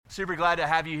Super glad to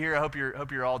have you here. I hope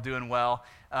you're all doing well.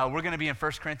 We're going to be in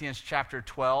 1 Corinthians chapter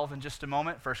 12 in just a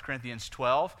moment, 1 Corinthians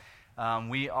 12.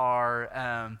 We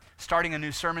are starting a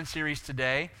new sermon series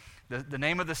today. The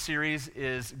name of the series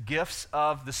is Gifts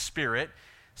of the Spirit.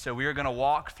 So we are going to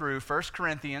walk through 1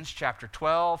 Corinthians chapter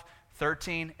 12,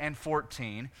 13, and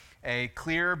 14, a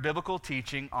clear biblical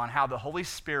teaching on how the Holy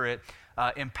Spirit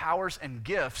empowers and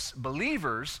gifts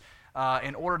believers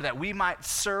in order that we might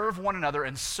serve one another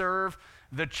and serve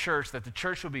the church, that the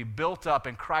church would be built up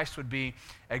and Christ would be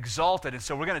exalted. And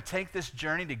so we're going to take this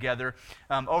journey together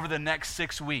over the next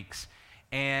 6 weeks.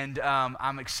 And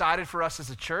I'm excited for us as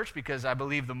a church because I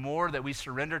believe the more that we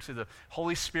surrender to the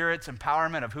Holy Spirit's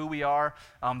empowerment of who we are,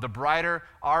 the brighter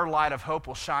our light of hope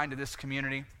will shine to this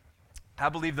community. I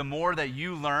believe the more that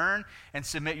you learn and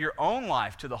submit your own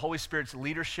life to the Holy Spirit's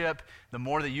leadership, the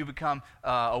more that you become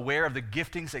aware of the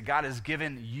giftings that God has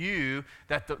given you,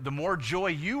 that the more joy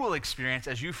you will experience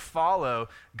as you follow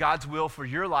God's will for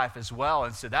your life as well.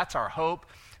 And so that's our hope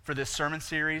for this sermon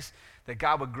series, that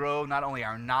God would grow not only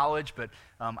our knowledge, but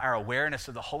our awareness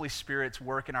of the Holy Spirit's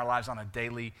work in our lives on a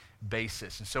daily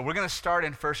basis. And so we're going to start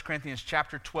in 1 Corinthians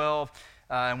chapter 12,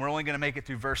 and we're only going to make it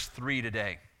through verse 3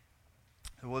 today.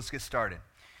 So let's get started.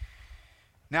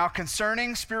 Now,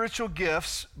 concerning spiritual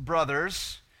gifts,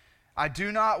 brothers, I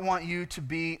do not want you to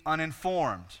be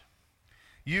uninformed.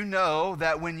 You know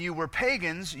that when you were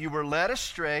pagans, you were led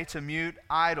astray to mute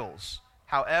idols,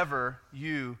 however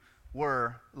you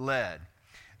were led.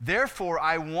 Therefore,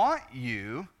 I want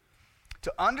you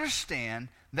to understand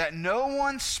that no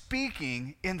one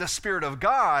speaking in the Spirit of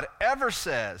God ever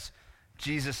says,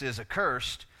 Jesus is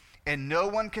accursed, and no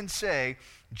one can say,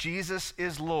 Jesus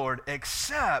is Lord,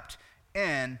 except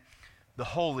in the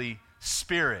Holy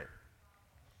Spirit.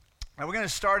 Now we're going to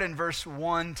start in verse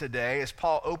 1 today as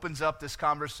Paul opens up this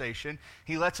conversation.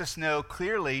 He lets us know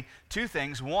clearly two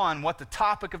things. One, what the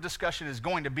topic of discussion is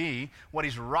going to be, what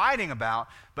he's writing about,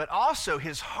 but also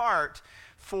his heart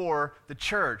for the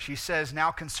church. He says,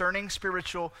 now concerning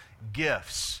spiritual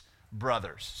gifts,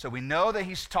 brothers. So we know that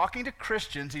he's talking to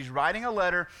Christians. He's writing a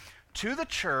letter to the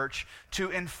church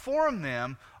to inform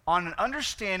them on an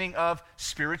understanding of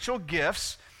spiritual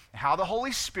gifts, how the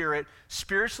Holy Spirit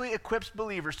spiritually equips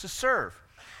believers to serve.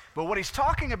 But what he's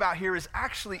talking about here is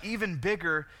actually even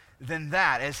bigger than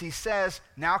that, as he says,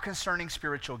 now concerning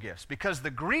spiritual gifts. Because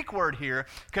the Greek word here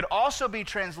could also be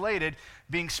translated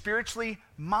being spiritually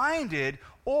minded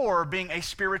or being a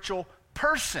spiritual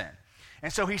person.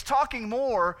 And so he's talking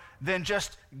more than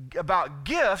just about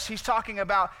gifts. He's talking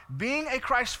about being a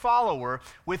Christ follower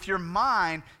with your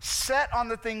mind set on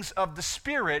the things of the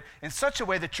Spirit in such a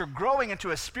way that you're growing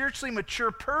into a spiritually mature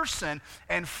person.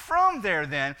 And from there,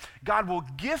 then, God will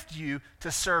gift you to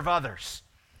serve others.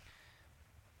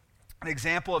 An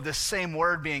example of this same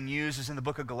word being used is in the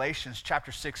book of Galatians,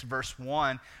 chapter 6, verse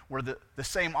 1, where the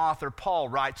same author, Paul,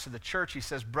 writes to the church. He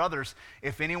says, brothers,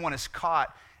 if anyone is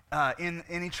caught in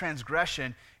any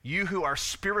transgression, you who are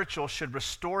spiritual should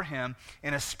restore him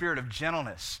in a spirit of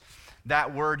gentleness.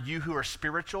 That word, you who are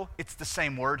spiritual, it's the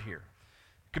same word here.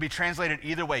 It could be translated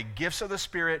either way, gifts of the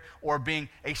Spirit or being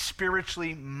a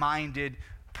spiritually minded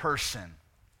person.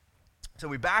 So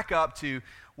we back up to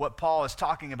what Paul is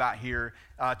talking about here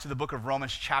to the book of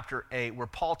Romans chapter 8, where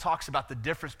Paul talks about the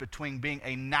difference between being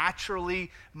a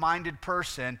naturally minded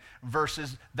person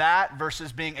versus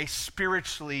being a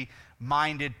spiritually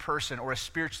minded person or a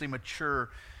spiritually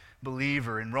mature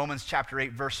believer. In Romans chapter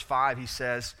 8, verse 5, he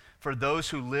says, for those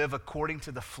who live according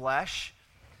to the flesh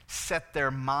set their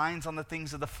minds on the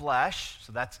things of the flesh.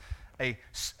 So that's a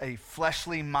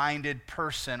fleshly minded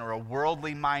person or a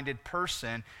worldly minded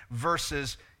person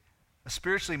versus a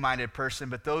spiritually minded person,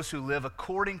 but those who live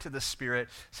according to the Spirit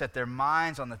set their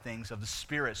minds on the things of the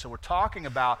Spirit. So we're talking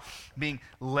about being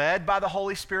led by the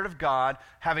Holy Spirit of God,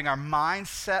 having our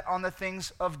minds set on the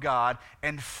things of God,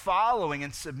 and following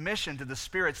in submission to the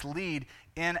Spirit's lead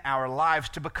in our lives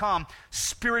to become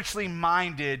spiritually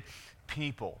minded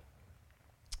people.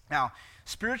 Now,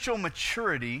 spiritual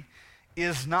maturity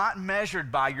is not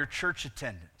measured by your church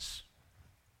attendance.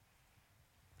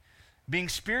 Being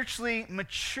spiritually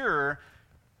mature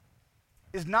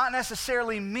does not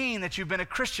necessarily mean that you've been a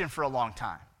Christian for a long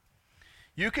time.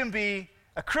 You can be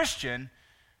a Christian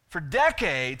for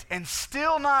decades and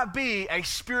still not be a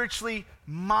spiritually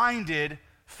minded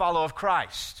follower of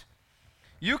Christ.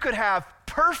 You could have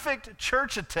perfect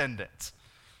church attendance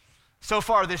so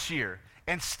far this year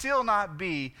and still not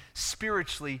be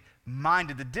spiritually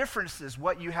minded. The difference is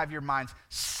what you have your minds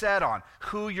set on,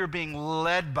 who you're being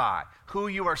led by, who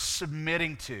you are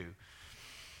submitting to.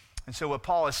 And so what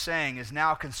Paul is saying is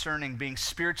now concerning being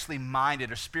spiritually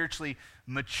minded or spiritually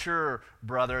mature,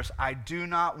 brothers. I do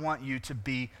not want you to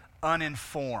be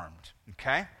uninformed.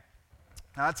 Okay?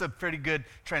 Now, that's a pretty good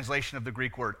translation of the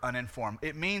Greek word, uninformed.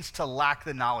 It means to lack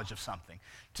the knowledge of something,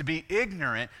 to be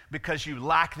ignorant because you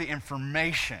lack the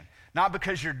information, not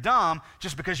because you're dumb,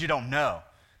 just because you don't know.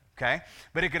 Okay?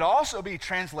 But it could also be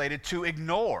translated to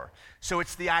ignore. So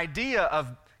it's the idea of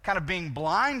kind of being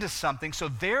blind to something, so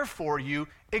therefore you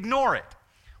ignore it,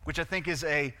 which I think is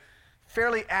a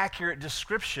fairly accurate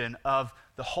description of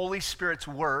the Holy Spirit's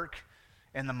work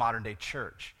in the modern day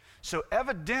church. So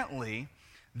evidently,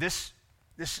 this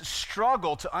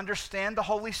struggle to understand the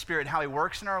Holy Spirit and how he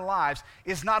works in our lives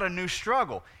is not a new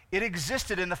struggle. It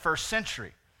existed in the first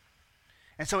century.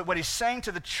 And so what he's saying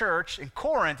to the church in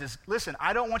Corinth is, listen,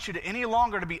 I don't want you to any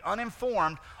longer to be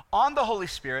uninformed on the Holy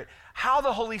Spirit, how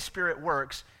the Holy Spirit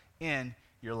works in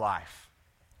your life.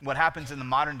 What happens in the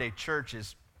modern day church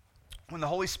is when the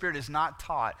Holy Spirit is not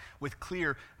taught with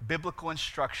clear biblical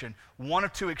instruction, one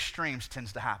of two extremes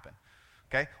tends to happen.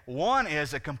 Okay? One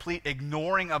is a complete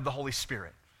ignoring of the Holy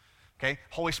Spirit. Okay?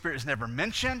 Holy Spirit is never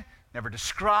mentioned, never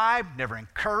described, never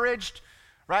encouraged,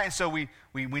 right? And so we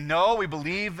know, we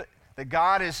believe that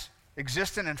God is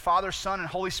existent in Father, Son, and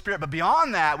Holy Spirit, but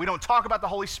beyond that, we don't talk about the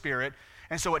Holy Spirit.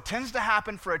 And so what tends to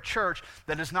happen for a church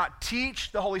that does not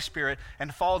teach the Holy Spirit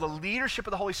and follow the leadership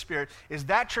of the Holy Spirit is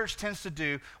that church tends to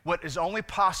do what is only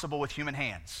possible with human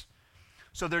hands.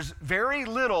 So there's very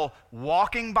little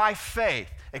walking by faith,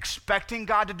 expecting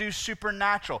God to do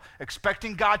supernatural,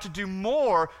 expecting God to do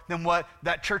more than what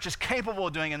that church is capable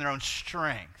of doing in their own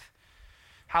strength.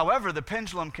 However, the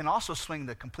pendulum can also swing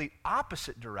the complete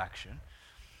opposite direction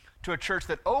to a church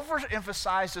that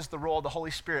overemphasizes the role of the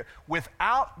Holy Spirit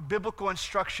without biblical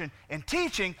instruction and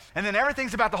teaching, and then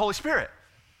everything's about the Holy Spirit.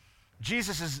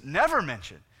 Jesus is never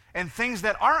mentioned, and things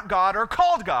that aren't God are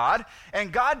called God,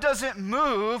 and God doesn't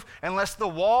move unless the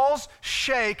walls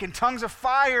shake and tongues of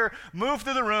fire move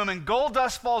through the room and gold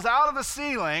dust falls out of the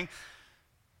ceiling,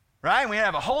 right? We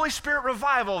have a Holy Spirit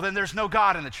revival, then there's no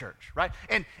God in the church, right?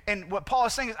 And what Paul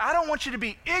is saying is, I don't want you to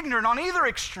be ignorant on either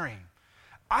extreme.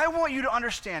 I want you to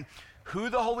understand who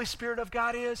the Holy Spirit of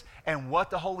God is and what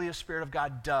the Holy Spirit of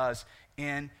God does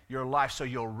in your life, so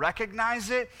you'll recognize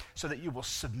it, so that you will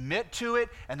submit to it,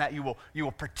 and that you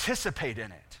will participate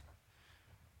in it.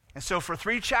 And so for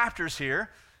 3 chapters here,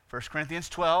 1 Corinthians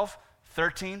 12,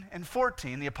 13, and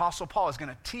 14, the Apostle Paul is going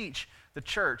to teach the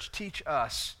church, teach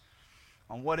us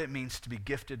on what it means to be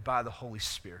gifted by the Holy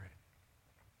Spirit.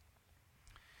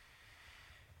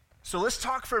 So let's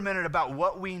talk for a minute about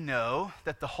what we know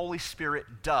that the Holy Spirit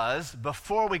does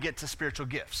before we get to spiritual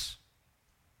gifts.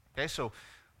 Okay, so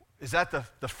is that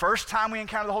the first time we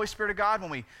encounter the Holy Spirit of God, when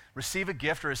we receive a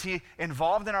gift, or is he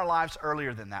involved in our lives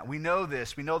earlier than that? We know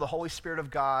this. We know the Holy Spirit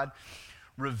of God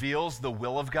reveals the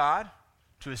will of God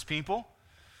to his people,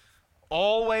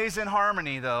 always in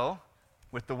harmony, though,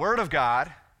 with the Word of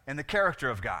God and the character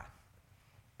of God,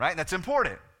 right? That's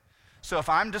important. So if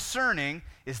I'm discerning,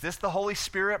 is this the Holy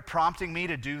Spirit prompting me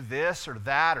to do this or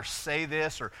that or say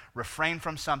this or refrain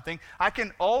from something, I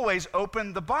can always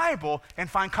open the Bible and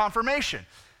find confirmation,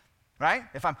 right?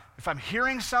 If I'm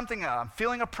hearing something, I'm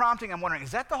feeling a prompting, I'm wondering,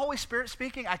 is that the Holy Spirit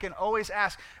speaking? I can always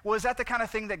ask, well, is that the kind of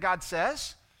thing that God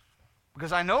says?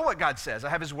 Because I know what God says. I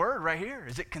have his word right here.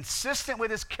 Is it consistent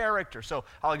with his character? So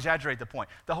I'll exaggerate the point.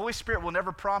 The Holy Spirit will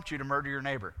never prompt you to murder your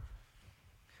neighbor,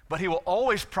 but he will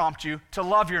always prompt you to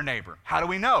love your neighbor. How do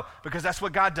we know? Because that's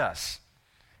what God does.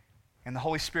 And the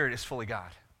Holy Spirit is fully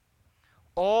God,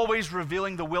 always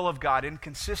revealing the will of God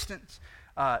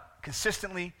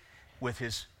consistently with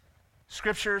his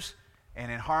scriptures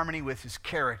and in harmony with his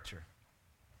character.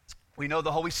 We know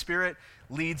the Holy Spirit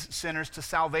leads sinners to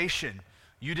salvation.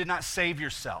 You did not save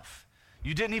yourself.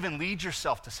 You didn't even lead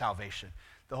yourself to salvation.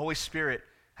 The Holy Spirit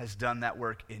has done that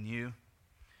work in you.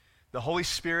 The Holy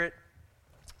Spirit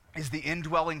is the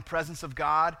indwelling presence of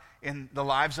God in the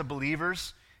lives of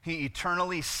believers. He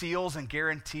eternally seals and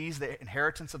guarantees the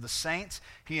inheritance of the saints.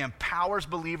 He empowers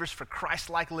believers for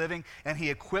Christ-like living, and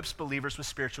he equips believers with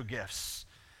spiritual gifts.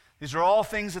 These are all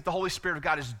things that the Holy Spirit of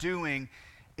God is doing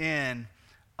in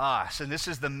us. And this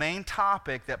is the main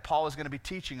topic that Paul is going to be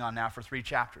teaching on now for 3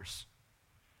 chapters.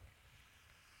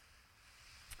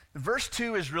 Verse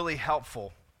 2 is really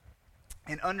helpful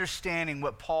in understanding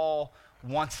what Paul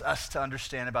wants us to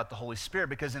understand about the Holy Spirit,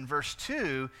 because in verse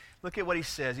 2, look at what he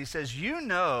says. He says, you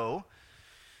know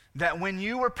that when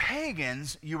you were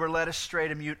pagans, you were led astray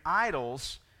to mute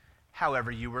idols,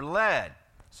 however you were led.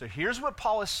 So here's what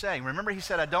Paul is saying. Remember, he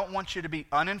said, I don't want you to be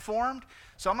uninformed.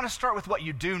 So I'm going to start with what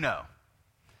you do know.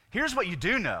 Here's what you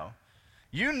do know.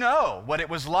 You know what it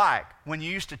was like when you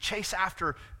used to chase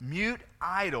after mute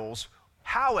idols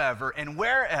however and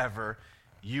wherever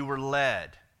you were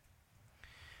led.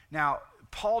 Now,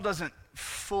 Paul doesn't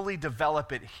fully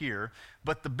develop it here,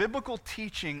 but the biblical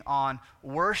teaching on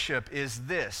worship is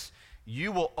this: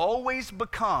 you will always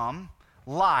become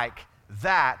like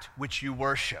that which you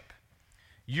worship.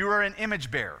 You are an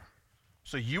image bearer.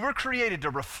 So you were created to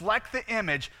reflect the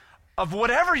image of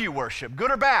whatever you worship,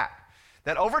 good or bad.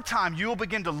 That over time you will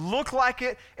begin to look like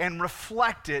it and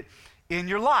reflect it in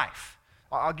your life.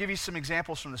 I'll give you some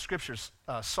examples from the scriptures.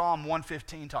 Psalm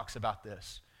 115 talks about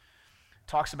this.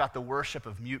 Talks about the worship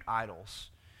of mute idols.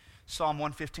 Psalm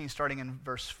 115, starting in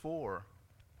verse 4.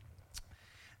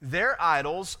 Their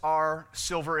idols are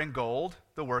silver and gold,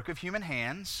 the work of human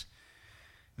hands.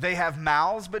 They have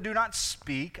mouths but do not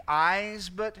speak, eyes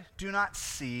but do not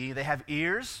see. They have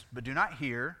ears but do not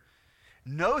hear,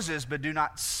 noses but do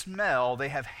not smell. They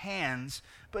have hands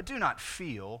but do not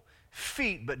feel,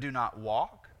 feet but do not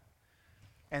walk,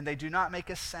 and they do not make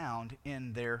a sound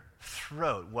in their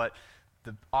throat. What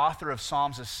the author of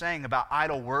Psalms is saying about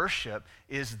idol worship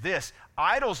is this: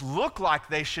 idols look like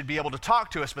they should be able to talk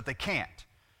to us, but they can't.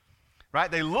 Right?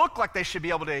 They look like they should be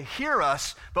able to hear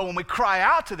us, but when we cry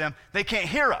out to them, they can't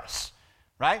hear us.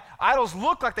 Right? Idols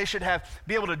look like they should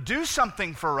be able to do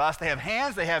something for us. They have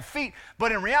hands, they have feet,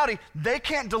 but in reality, they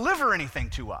can't deliver anything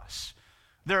to us.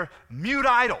 They're mute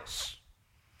idols.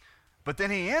 But then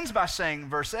he ends by saying,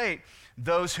 verse 8,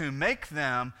 those who make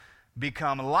them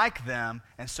become like them,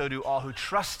 and so do all who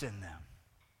trust in them.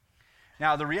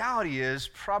 Now, the reality is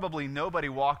probably nobody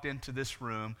walked into this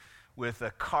room with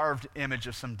a carved image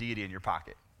of some deity in your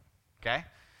pocket, okay?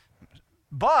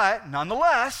 But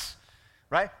nonetheless,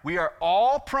 right, we are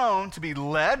all prone to be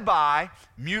led by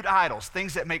mute idols,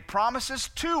 things that make promises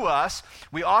to us.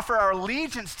 We offer our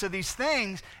allegiance to these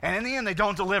things, and in the end, they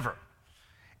don't deliver.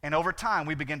 And over time,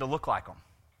 we begin to look like them.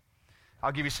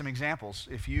 I'll give you some examples.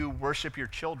 If you worship your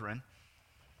children,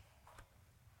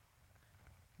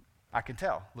 I can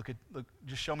tell. Look,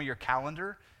 just show me your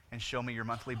calendar and show me your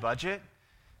monthly budget.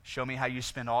 Show me how you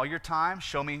spend all your time.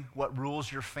 Show me what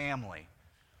rules your family.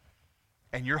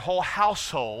 And your whole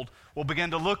household will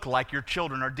begin to look like your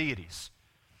children are deities.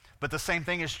 But the same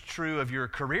thing is true of your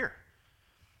career.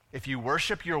 If you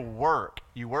worship your work,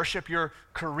 you worship your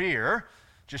career,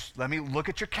 just let me look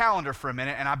at your calendar for a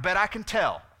minute, and I bet I can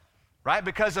tell, right?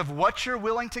 Because of what you're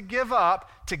willing to give up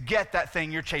to get that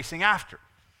thing you're chasing after.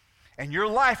 And your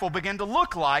life will begin to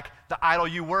look like the idol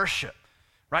you worship,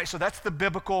 right? So that's the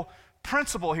biblical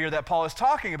principle here that Paul is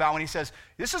talking about when he says,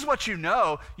 this is what you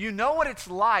know what it's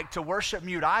like to worship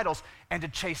mute idols and to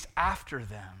chase after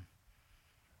them.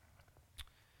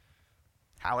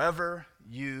 However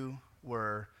you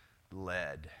were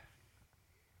led.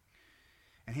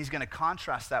 And he's going to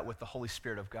contrast that with the Holy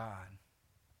Spirit of God.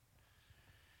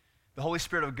 The Holy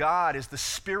Spirit of God is the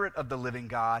Spirit of the living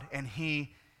God, and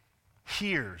he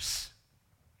hears,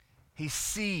 he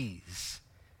sees,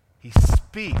 he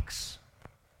speaks.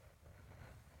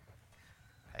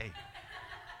 Hey.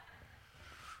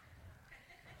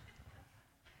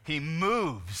 He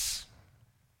moves.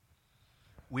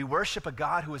 We worship a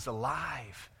God who is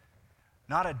alive,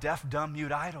 not a deaf, dumb,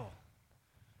 mute idol.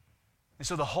 And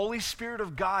so the Holy Spirit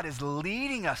of God is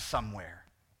leading us somewhere,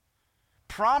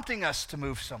 prompting us to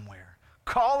move somewhere,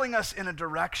 calling us in a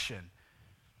direction.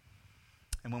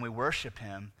 And when we worship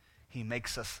him, he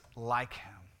makes us like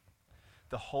him.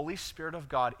 The Holy Spirit of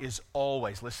God is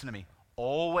always, listen to me,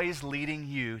 always leading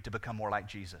you to become more like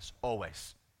Jesus.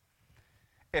 Always.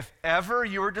 If ever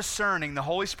you're discerning the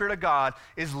Holy Spirit of God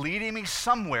is leading me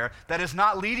somewhere that is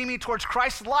not leading me towards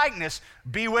Christ's likeness,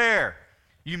 beware.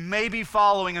 You may be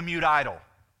following a mute idol.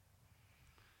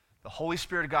 The Holy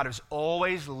Spirit of God is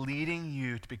always leading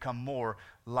you to become more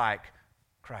like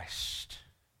Christ.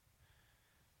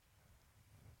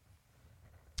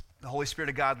 The Holy Spirit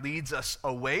of God leads us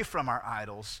away from our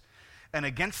idols and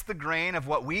against the grain of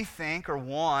what we think or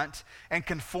want, and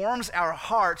conforms our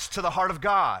hearts to the heart of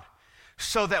God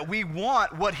so that we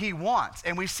want what he wants,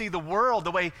 and we see the world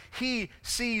the way he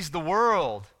sees the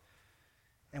world.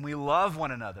 And we love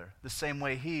one another the same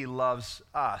way he loves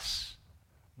us.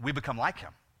 We become like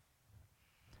him.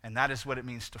 And that is what it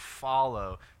means to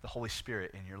follow the Holy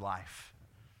Spirit in your life.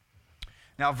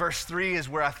 Now, verse 3 is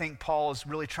where I think Paul is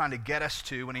really trying to get us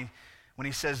to when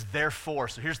he says, therefore.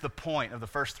 So here's the point of the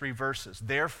first 3 verses.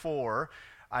 Therefore,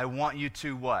 I want you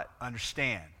to what?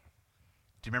 Understand.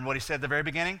 Do you remember what he said at the very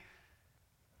beginning?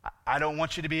 I don't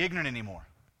want you to be ignorant anymore.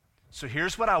 So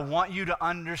here's what I want you to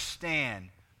understand.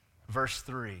 Verse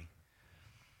 3,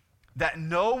 that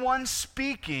no one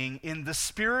speaking in the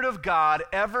Spirit of God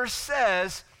ever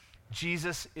says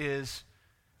Jesus is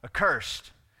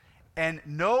accursed. And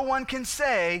no one can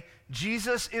say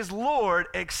Jesus is Lord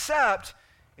except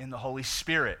in the Holy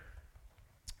Spirit.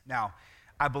 Now,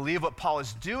 I believe what Paul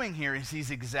is doing here is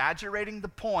he's exaggerating the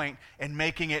point and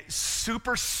making it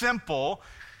super simple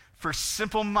for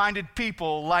simple-minded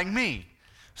people like me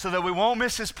so that we won't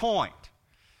miss his point.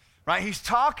 Right? He's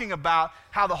talking about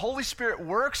how the Holy Spirit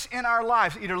works in our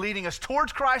lives, either leading us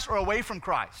towards Christ or away from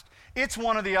Christ. It's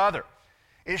one or the other.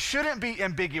 It shouldn't be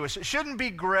ambiguous. It shouldn't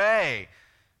be gray.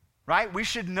 Right? We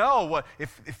should know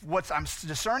if what I'm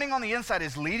discerning on the inside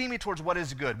is leading me towards what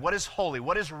is good, what is holy,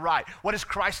 what is right, what is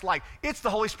Christ-like. It's the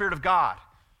Holy Spirit of God.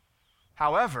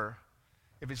 However,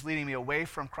 if it's leading me away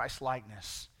from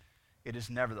Christ-likeness, it is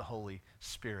never the Holy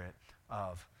Spirit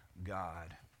of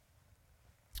God.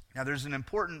 Now, there's an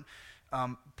important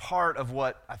part of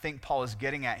what I think Paul is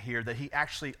getting at here that he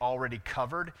actually already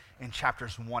covered in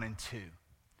chapters 1 and 2.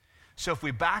 So if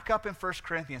we back up in 1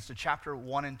 Corinthians to chapter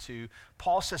 1 and 2,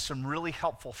 Paul says some really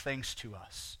helpful things to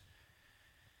us.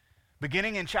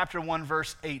 Beginning in chapter 1,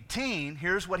 verse 18,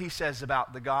 here's what he says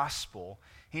about the gospel.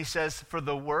 He says, "For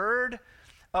the word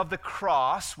of the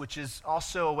cross," which is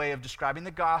also a way of describing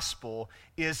the gospel,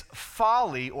 "is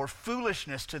folly or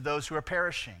foolishness to those who are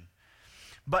perishing.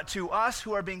 But to us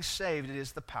who are being saved, it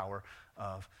is the power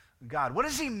of God." What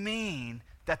does he mean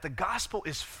that the gospel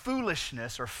is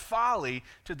foolishness or folly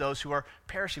to those who are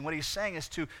perishing? What he's saying is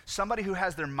to somebody who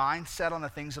has their mind set on the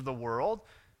things of the world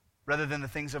rather than the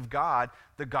things of God,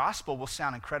 the gospel will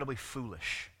sound incredibly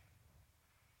foolish.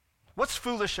 What's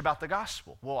foolish about the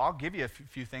gospel? Well, I'll give you a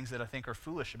few things that I think are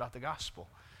foolish about the gospel,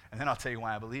 and then I'll tell you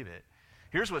why I believe it.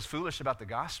 Here's what's foolish about the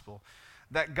gospel.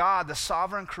 That God, the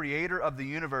sovereign creator of the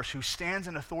universe, who stands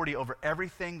in authority over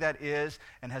everything that is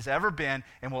and has ever been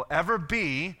and will ever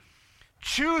be,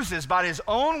 chooses by his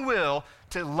own will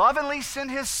to lovingly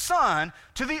send his son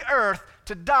to the earth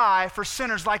to die for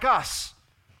sinners like us.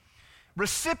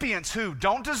 Recipients who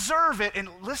don't deserve it, and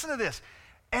listen to this,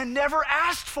 and never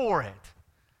asked for it.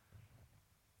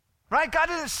 Right? God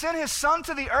didn't send his son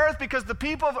to the earth because the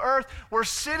people of earth were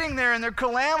sitting there in their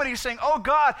calamity saying, "Oh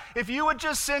God, if you would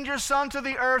just send your son to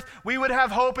the earth, we would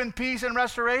have hope and peace and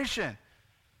restoration."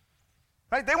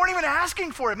 Right? They weren't even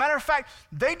asking for it. Matter of fact,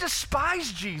 they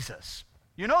despised Jesus.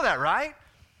 You know that, right?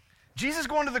 Jesus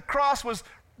going to the cross was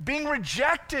being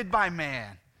rejected by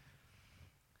man.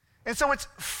 And so it's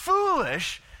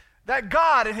foolish that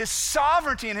God in his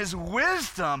sovereignty and his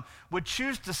wisdom would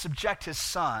choose to subject his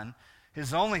son,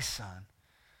 his only son,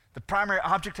 the primary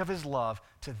object of his love,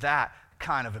 to that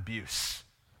kind of abuse.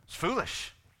 It's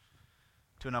foolish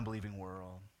to an unbelieving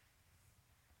world.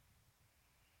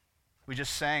 We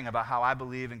just sang about how I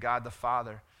believe in God the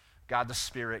Father, God the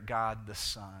Spirit, God the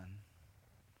Son.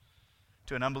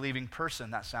 To an unbelieving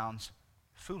person, that sounds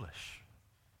foolish.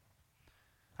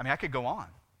 I mean, I could go on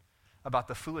about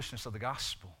the foolishness of the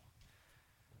gospel.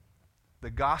 The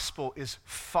gospel is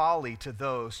folly to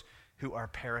those who are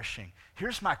perishing.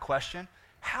 Here's my question.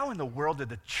 How in the world did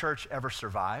the church ever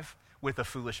survive with a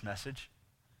foolish message?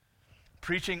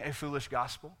 Preaching a foolish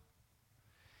gospel?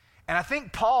 And I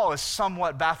think Paul is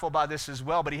somewhat baffled by this as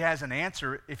well, but he has an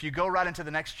answer. If you go right into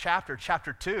the next chapter,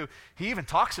 chapter 2, he even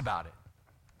talks about it.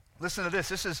 Listen to this.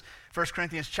 This is 1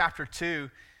 Corinthians chapter 2.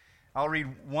 I'll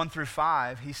read 1 through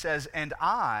 5. He says, "And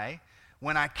I,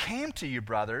 when I came to you,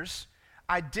 brothers,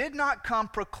 I did not come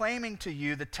proclaiming to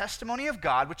you the testimony of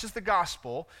God," which is the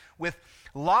gospel, "with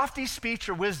lofty speech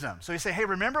or wisdom." So you say, hey,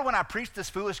 remember when I preached this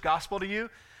foolish gospel to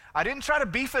you? I didn't try to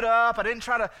beef it up. I didn't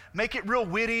try to make it real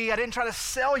witty. I didn't try to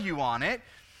sell you on it.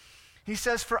 He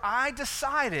says, "For I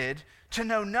decided to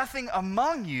know nothing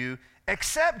among you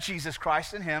except Jesus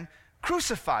Christ and him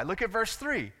crucified." Look at verse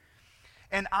 3.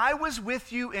 "And I was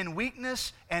with you in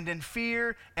weakness and in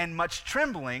fear and much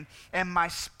trembling, and my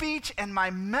speech and my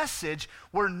message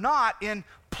were not in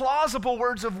plausible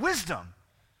words of wisdom."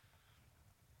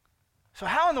 So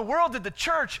how in the world did the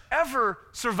church ever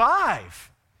survive?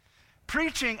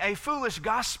 Preaching a foolish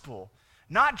gospel,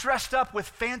 not dressed up with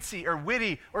fancy or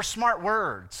witty or smart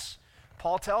words.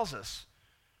 Paul tells us.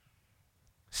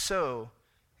 So,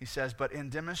 he says, "but in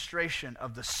demonstration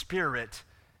of the Spirit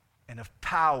and of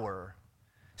power,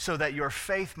 so that your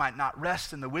faith might not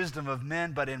rest in the wisdom of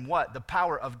men, but in what? The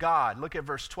power of God." Look at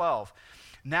verse 12.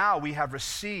 "Now we have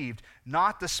received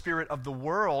not the spirit of the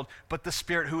world, but the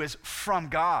Spirit who is from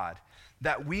God,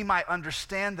 that we might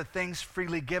understand the things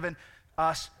freely given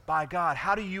us by God."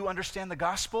 How do you understand the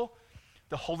gospel?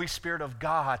 The Holy Spirit of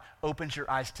God opens your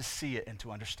eyes to see it and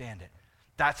to understand it.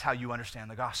 That's how you understand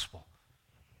the gospel.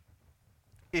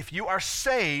 If you are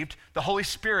saved, the Holy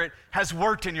Spirit has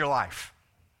worked in your life.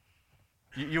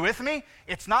 You with me?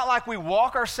 It's not like we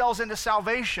walk ourselves into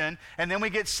salvation and then we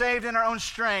get saved in our own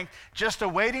strength, just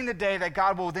awaiting the day that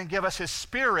God will then give us his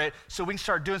Spirit so we can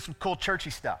start doing some cool churchy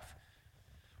stuff.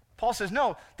 Paul says,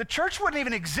 no, the church wouldn't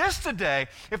even exist today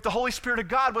if the Holy Spirit of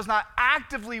God was not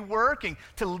actively working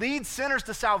to lead sinners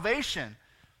to salvation.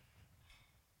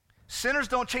 Sinners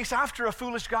don't chase after a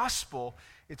foolish gospel.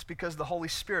 It's because the Holy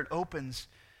Spirit opens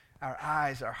our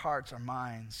eyes, our hearts, our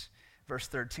minds. Verse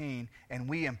 13, and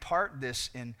we impart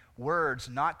this in words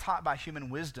not taught by human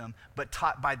wisdom, but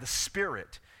taught by the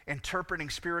Spirit, interpreting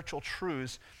spiritual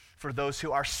truths for those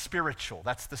who are spiritual.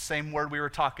 That's the same word we were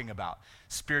talking about.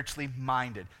 Spiritually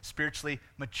minded, spiritually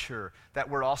mature. That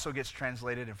word also gets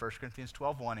translated in 1 Corinthians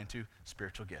 12:1 into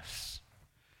spiritual gifts.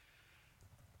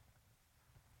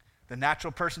 The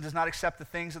natural person does not accept the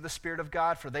things of the Spirit of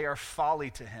God, for they are folly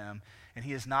to him, and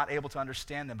he is not able to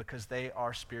understand them because they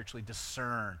are spiritually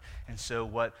discerned. And so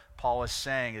what Paul is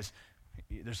saying is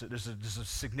there's a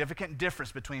significant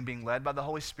difference between being led by the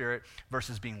Holy Spirit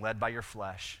versus being led by your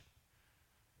flesh.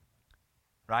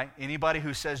 Right? Anybody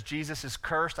who says Jesus is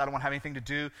cursed, I don't want to have anything to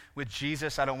do with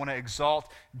Jesus, I don't want to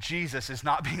exalt Jesus, is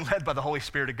not being led by the Holy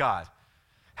Spirit of God.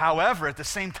 However, at the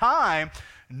same time,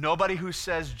 nobody who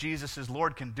says Jesus is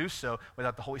Lord can do so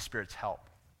without the Holy Spirit's help.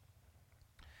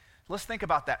 Let's think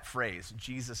about that phrase,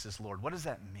 Jesus is Lord. What does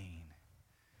that mean?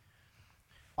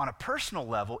 On a personal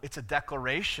level, it's a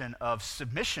declaration of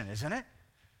submission, isn't it?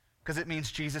 Because it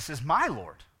means Jesus is my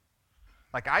Lord.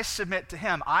 Like I submit to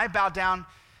him, I bow down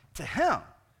to him.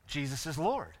 Jesus is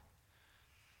Lord.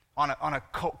 On a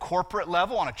corporate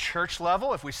level, on a church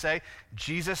level, if we say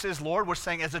Jesus is Lord, we're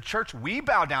saying as a church, we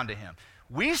bow down to him.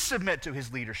 We submit to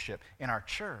his leadership in our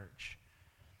church.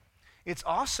 It's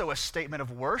also a statement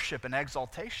of worship and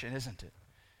exaltation, isn't it?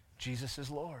 Jesus is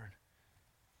Lord.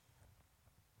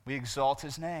 We exalt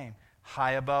his name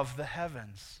high above the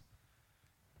heavens.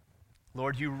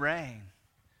 Lord, you reign.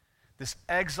 This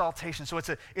exaltation. So it's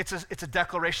a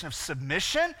declaration of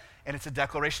submission and it's a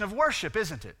declaration of worship,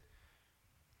 isn't it?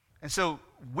 And so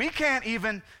we can't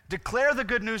even declare the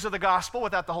good news of the gospel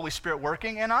without the Holy Spirit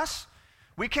working in us.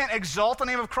 We can't exalt the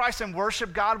name of Christ and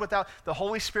worship God without the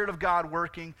Holy Spirit of God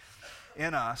working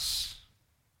in us.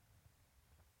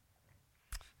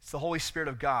 It's the Holy Spirit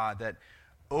of God that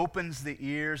opens the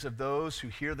ears of those who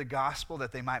hear the gospel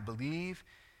that they might believe.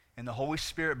 And the Holy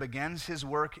Spirit begins his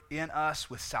work in us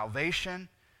with salvation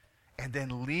and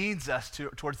then leads us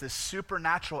towards this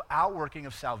supernatural outworking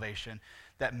of salvation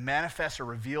that manifests or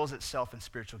reveals itself in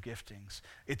spiritual giftings.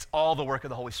 It's all the work of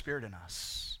the Holy Spirit in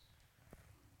us.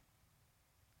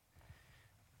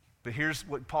 But here's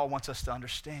what Paul wants us to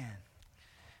understand.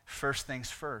 First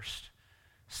things first.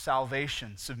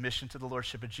 Salvation, submission to the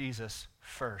lordship of Jesus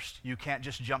first. You can't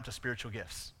just jump to spiritual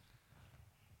gifts.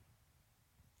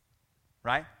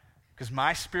 Right? Because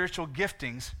my spiritual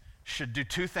giftings should do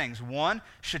two things. One,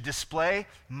 should display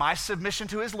my submission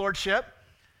to his lordship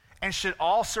and should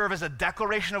all serve as a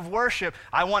declaration of worship.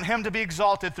 I want him to be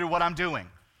exalted through what I'm doing.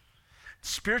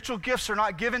 Spiritual gifts are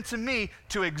not given to me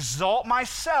to exalt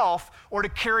myself or to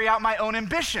carry out my own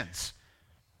ambitions,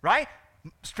 right?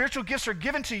 Spiritual gifts are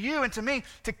given to you and to me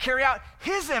to carry out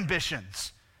his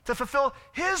ambitions, to fulfill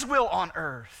his will on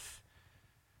earth,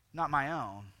 not my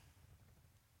own.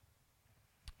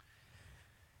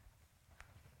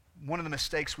 One of the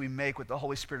mistakes we make with the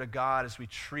Holy Spirit of God is we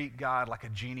treat God like a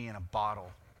genie in a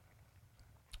bottle.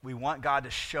 We want God to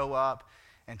show up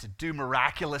and to do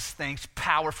miraculous things,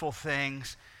 powerful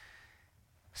things,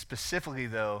 specifically,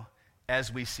 though,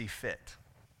 as we see fit.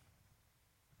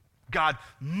 God,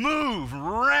 move,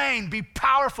 reign, be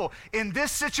powerful in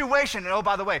this situation. And oh,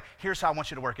 by the way, here's how I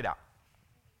want you to work it out.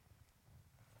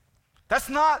 That's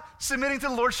not submitting to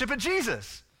the lordship of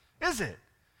Jesus, is it?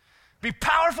 Be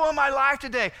powerful in my life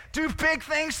today. Do big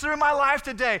things through my life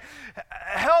today.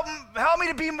 Help me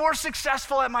to be more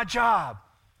successful at my job.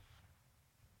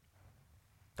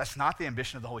 That's not the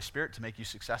ambition of the Holy Spirit, to make you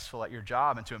successful at your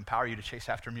job and to empower you to chase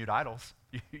after mute idols.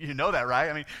 You know that, right?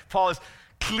 I mean, Paul is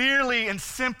clearly and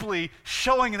simply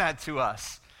showing that to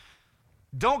us.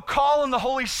 Don't call on the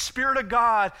Holy Spirit of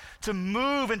God to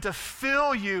move and to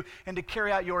fill you and to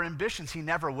carry out your ambitions. He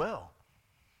never will.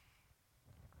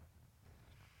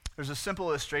 There's a simple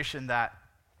illustration that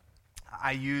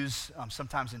I use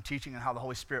sometimes in teaching on how the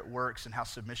Holy Spirit works and how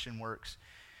submission works.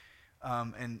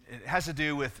 And it has to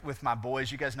do with my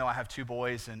boys. You guys know I have two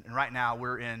boys, and right now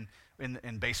we're in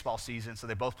baseball season, so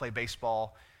they both play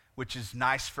baseball, which is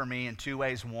nice for me in two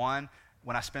ways. One,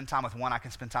 when I spend time with one, I can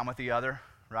spend time with the other,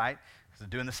 right? So they're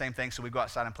doing the same thing, so we go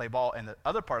outside and play ball. And the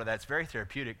other part of that is very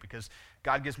therapeutic because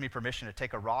God gives me permission to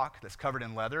take a rock that's covered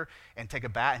in leather and take a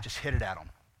bat and just hit it at them.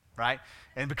 right?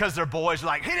 And because they're boys, they're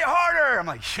like, hit it harder. I'm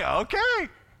like, yeah, okay,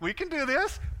 we can do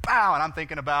this. Pow, and I'm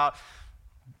thinking about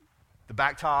the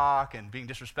back talk and being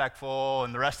disrespectful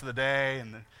and the rest of the day,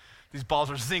 and these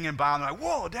balls are zinging by, and they're like,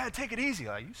 whoa, Dad, take it easy.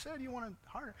 Like, you said you wanted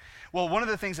harder. Well, one of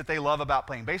the things that they love about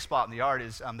playing baseball out in the yard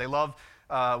is they love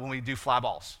when we do fly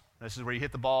balls. This is where you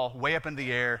hit the ball way up in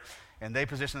the air, and they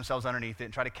position themselves underneath it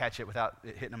and try to catch it without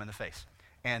it hitting them in the face.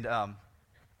 And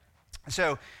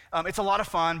so it's a lot of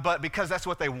fun, but because that's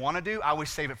what they want to do, I always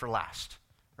save it for last,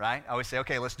 right? I always say,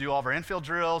 okay, let's do all of our infield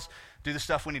drills, do the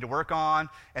stuff we need to work on,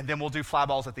 and then we'll do fly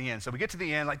balls at the end. So we get to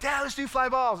the end, like, Dad, let's do fly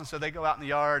balls. And so they go out in the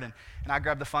yard, and I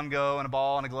grab the Fungo and a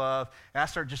ball and a glove, and I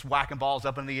start just whacking balls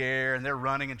up in the air, and they're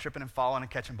running and tripping and falling and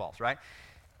catching balls, right?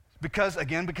 Because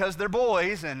they're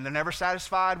boys, and they're never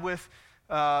satisfied with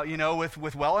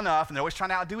well enough, and they're always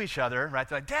trying to outdo each other, right?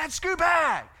 They're like, Dad, scoot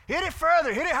back, hit it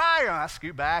further, hit it higher. And I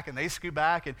scoot back, and they scoot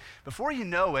back, and before you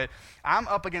know it, I'm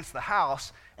up against the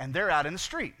house, and they're out in the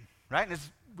street, right? And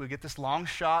we get this long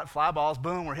shot, fly balls,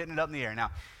 boom, we're hitting it up in the air.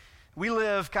 Now, we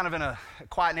live kind of in a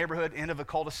quiet neighborhood, end of a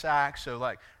cul-de-sac, so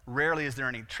like rarely is there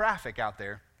any traffic out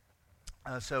there.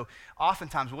 So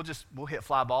oftentimes we'll hit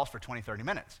fly balls for 20, 30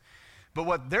 minutes. But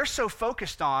what they're so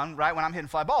focused on, right, when I'm hitting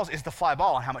fly balls is the fly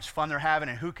ball and how much fun they're having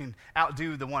and who can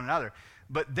outdo the one another.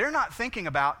 But they're not thinking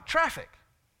about traffic,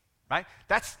 right?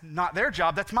 That's not their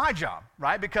job, that's my job,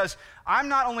 right? Because I'm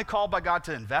not only called by God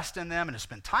to invest in them and to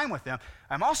spend time with them,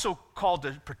 I'm also called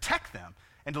to protect them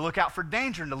and to look out for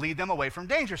danger and to lead them away from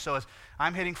danger. So as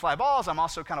I'm hitting fly balls, I'm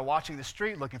also kind of watching the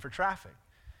street looking for traffic.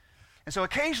 And so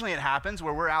occasionally it happens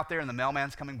where we're out there and the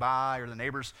mailman's coming by or the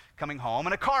neighbor's coming home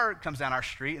and a car comes down our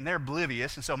street and they're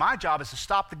oblivious. And so my job is to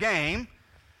stop the game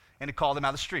and to call them out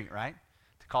of the street, right?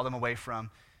 To call them away from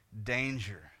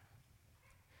danger.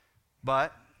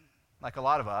 But like a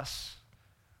lot of us,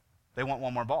 they want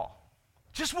one more ball.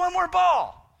 Just one more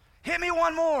ball. Hit me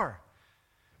one more.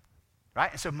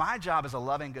 Right? And so my job as a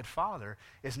loving good father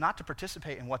is not to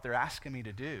participate in what they're asking me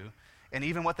to do and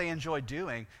even what they enjoy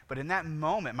doing, but in that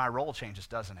moment, my role changes,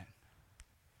 doesn't it?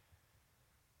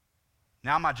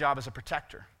 Now my job as a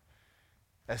protector,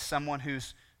 as someone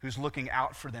who's looking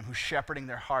out for them, who's shepherding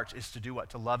their hearts, is to do what?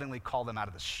 To lovingly call them out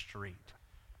of the street.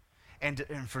 And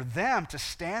for them to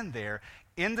stand there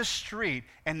in the street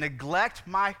and neglect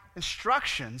my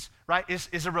instructions, right,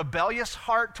 is a rebellious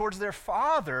heart towards their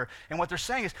father. And what they're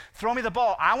saying is, throw me the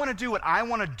ball. I want to do what I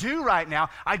want to do right now.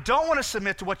 I don't want to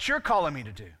submit to what you're calling me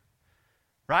to do.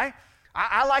 Right?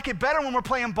 I like it better when we're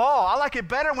playing ball. I like it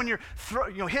better when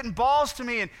you're hitting balls to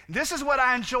me, and this is what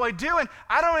I enjoy doing.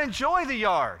 I don't enjoy the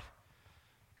yard.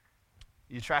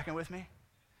 You tracking with me?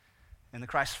 And the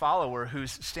Christ follower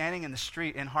who's standing in the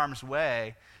street in harm's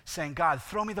way saying, God,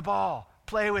 throw me the ball.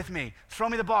 Play with me. Throw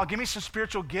me the ball. Give me some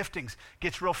spiritual giftings.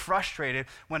 Gets real frustrated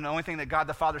when the only thing that God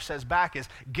the Father says back is,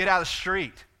 get out of the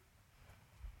street.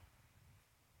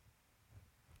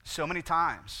 So many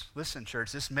times, listen,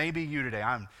 church, this may be you today.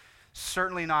 I'm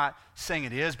certainly not saying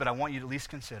it is, but I want you to at least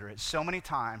consider it. So many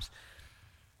times,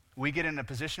 we get in a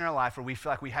position in our life where we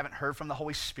feel like we haven't heard from the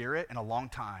Holy Spirit in a long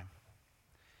time.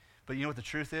 But you know what the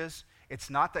truth is?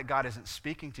 It's not that God isn't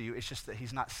speaking to you. It's just that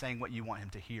he's not saying what you want him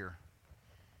to hear.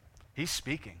 He's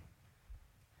speaking.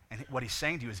 And what he's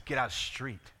saying to you is, get out of the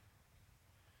street.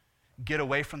 Get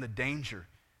away from the danger.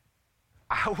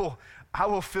 I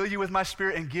will fill you with my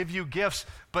spirit and give you gifts,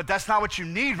 but that's not what you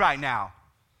need right now.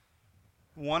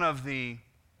 One of the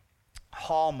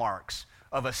hallmarks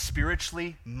of a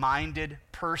spiritually minded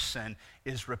person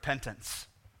is repentance.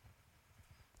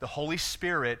 The Holy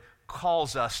Spirit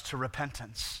calls us to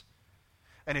repentance.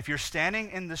 And if you're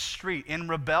standing in the street in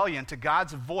rebellion to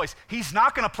God's voice, he's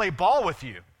not going to play ball with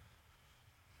you.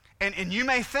 And you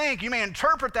may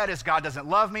interpret that as God doesn't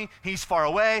love me, he's far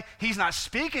away, he's not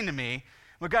speaking to me.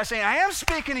 But God's saying, I am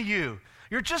speaking to you.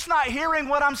 You're just not hearing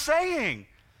what I'm saying.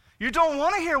 You don't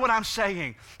want to hear what I'm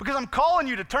saying because I'm calling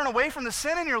you to turn away from the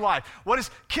sin in your life, what is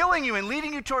killing you and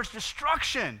leading you towards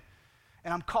destruction.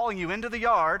 And I'm calling you into the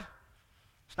yard.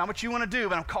 It's not what you want to do,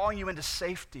 but I'm calling you into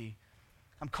safety.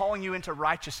 I'm calling you into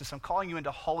righteousness. I'm calling you into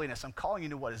holiness. I'm calling you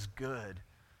into what is good.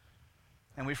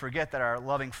 And we forget that our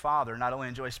loving Father not only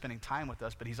enjoys spending time with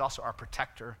us, but he's also our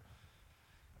protector.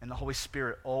 And the Holy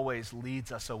Spirit always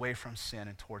leads us away from sin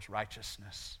and towards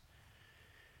righteousness.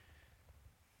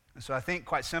 And so I think,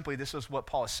 quite simply, this is what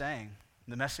Paul is saying.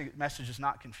 The message is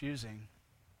not confusing.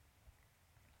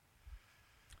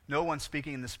 No one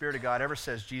speaking in the Spirit of God ever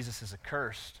says Jesus is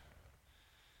accursed.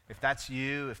 If that's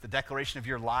you, if the declaration of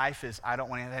your life is, I don't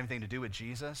want to have anything to do with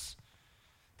Jesus,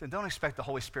 then don't expect the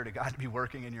Holy Spirit of God to be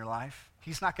working in your life.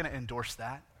 He's not going to endorse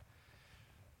that.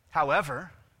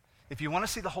 However, if you want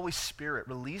to see the Holy Spirit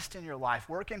released in your life,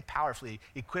 working powerfully,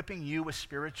 equipping you with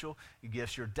spiritual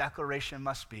gifts, your declaration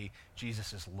must be,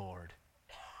 Jesus is Lord.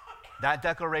 That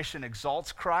declaration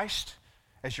exalts Christ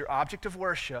as your object of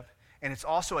worship, and it's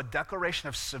also a declaration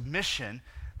of submission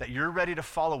that you're ready to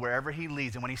follow wherever he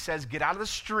leads. And when he says, get out of the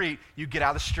street, you get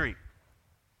out of the street.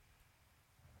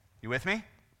 You with me?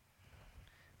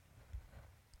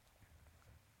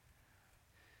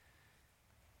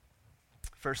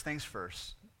 First things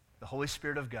first, the Holy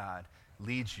Spirit of God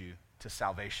leads you to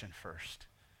salvation first.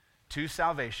 To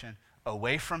salvation,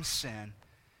 away from sin,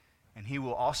 and he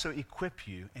will also equip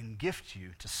you and gift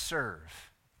you to serve.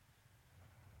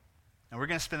 And we're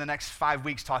going to spend the next 5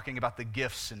 weeks talking about the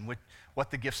gifts and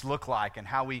what the gifts look like and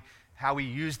how we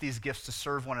use these gifts to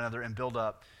serve one another and build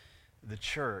up the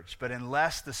church. But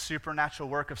unless the supernatural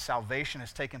work of salvation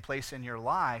has taken place in your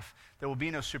life, there will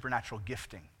be no supernatural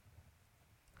gifting.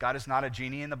 God is not a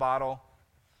genie in the bottle.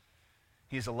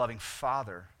 He is a loving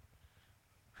Father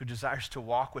who desires to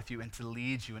walk with you and to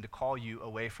lead you and to call you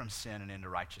away from sin and into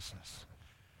righteousness.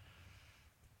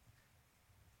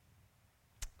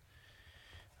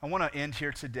 I want to end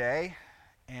here today,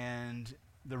 and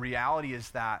the reality is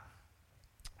that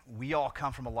we all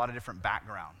come from a lot of different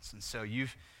backgrounds. And so you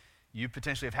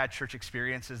potentially have had church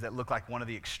experiences that look like one of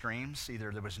the extremes.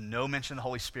 Either there was no mention of the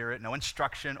Holy Spirit, no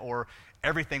instruction, or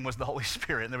everything was the Holy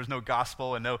Spirit, and there was no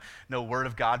gospel and no word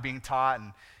of God being taught,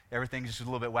 and everything's just a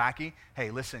little bit wacky.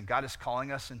 Hey, listen, God is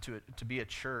calling us to be a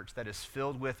church that is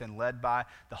filled with and led by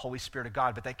the Holy Spirit of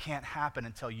God, but that can't happen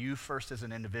until you first as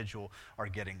an individual are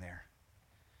getting there,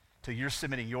 till you're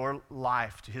submitting your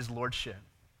life to his lordship.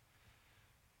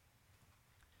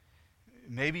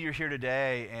 Maybe you're here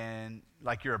today and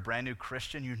like you're a brand new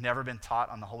Christian, you've never been taught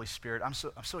on the Holy Spirit. I'm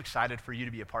so excited for you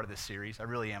to be a part of this series. I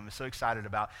really am. I'm so excited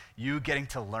about you getting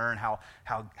to learn how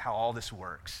all this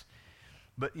works.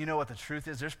 But you know what the truth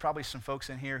is? There's probably some folks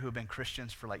in here who've been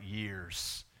Christians for like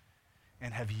years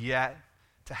and have yet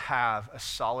to have a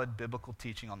solid biblical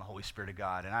teaching on the Holy Spirit of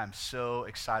God. And I'm so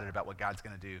excited about what God's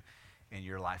going to do in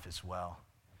your life as well.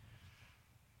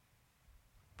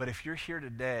 But if you're here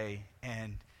today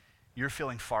and you're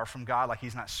feeling far from God, like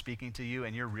he's not speaking to you,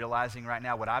 and you're realizing right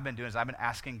now what I've been doing is I've been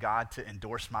asking God to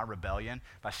endorse my rebellion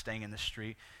by staying in the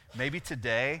street. Maybe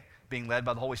today, being led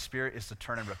by the Holy Spirit is to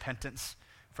turn in repentance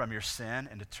from your sin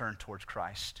and to turn towards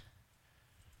Christ.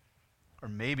 Or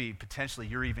maybe, potentially,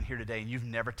 you're even here today and you've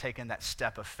never taken that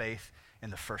step of faith in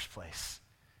the first place.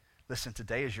 Listen,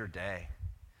 today is your day.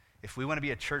 If we want to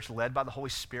be a church led by the Holy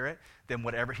Spirit, then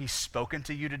whatever he's spoken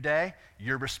to you today,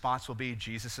 your response will be,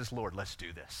 Jesus is Lord, let's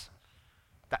do this.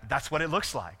 That's what it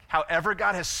looks like. However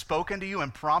God has spoken to you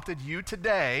and prompted you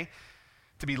today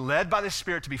to be led by the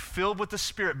Spirit, to be filled with the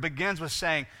Spirit, begins with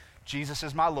saying, Jesus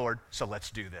is my Lord, so let's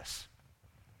do this.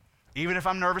 Even if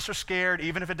I'm nervous or scared,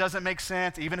 even if it doesn't make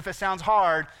sense, even if it sounds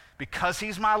hard, because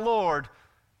he's my Lord,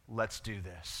 let's do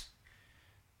this.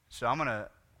 So I'm going to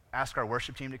ask our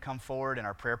worship team to come forward and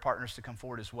our prayer partners to come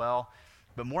forward as well.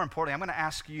 But more importantly, I'm going to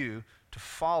ask you to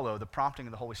follow the prompting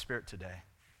of the Holy Spirit today.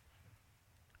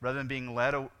 Rather than being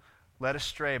led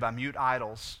astray by mute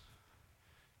idols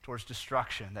towards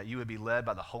destruction, that you would be led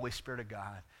by the Holy Spirit of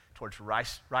God towards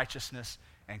righteousness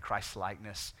and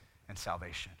Christ-likeness and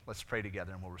salvation. Let's pray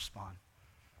together and we'll respond.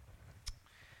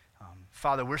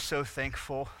 Father, we're so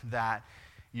thankful that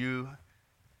you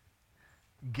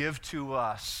give to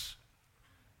us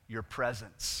your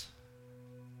presence.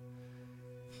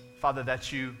 Father,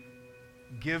 that you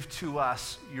give to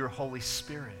us your Holy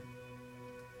Spirit.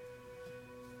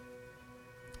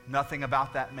 Nothing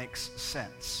about that makes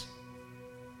sense.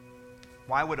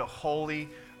 Why would a holy,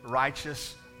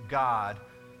 righteous God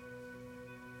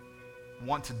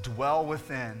want to dwell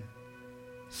within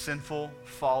sinful,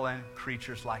 fallen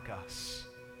creatures like us?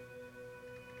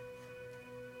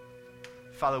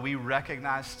 Father, we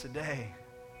recognize today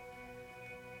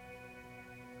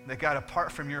that, God,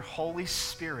 apart from your Holy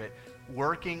Spirit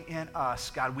working in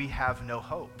us, God, we have no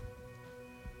hope.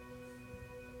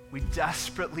 We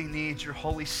desperately need your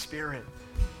Holy Spirit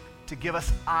to give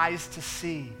us eyes to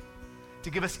see, to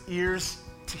give us ears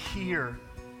to hear,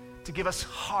 to give us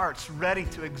hearts ready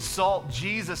to exalt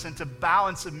Jesus and to bow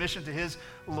in submission to his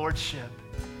lordship.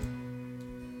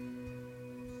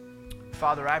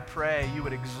 Father, I pray you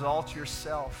would exalt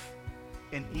yourself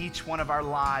in each one of our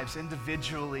lives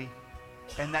individually,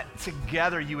 and that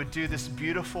together you would do this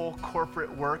beautiful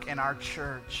corporate work in our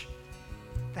church,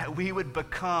 that we would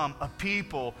become a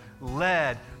people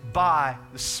led by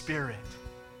the Spirit.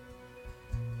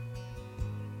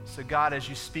 So God, as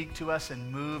you speak to us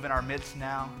and move in our midst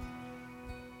now,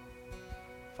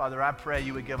 Father, I pray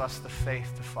you would give us the faith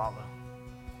to follow.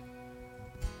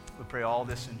 We pray all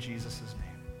this in Jesus' name.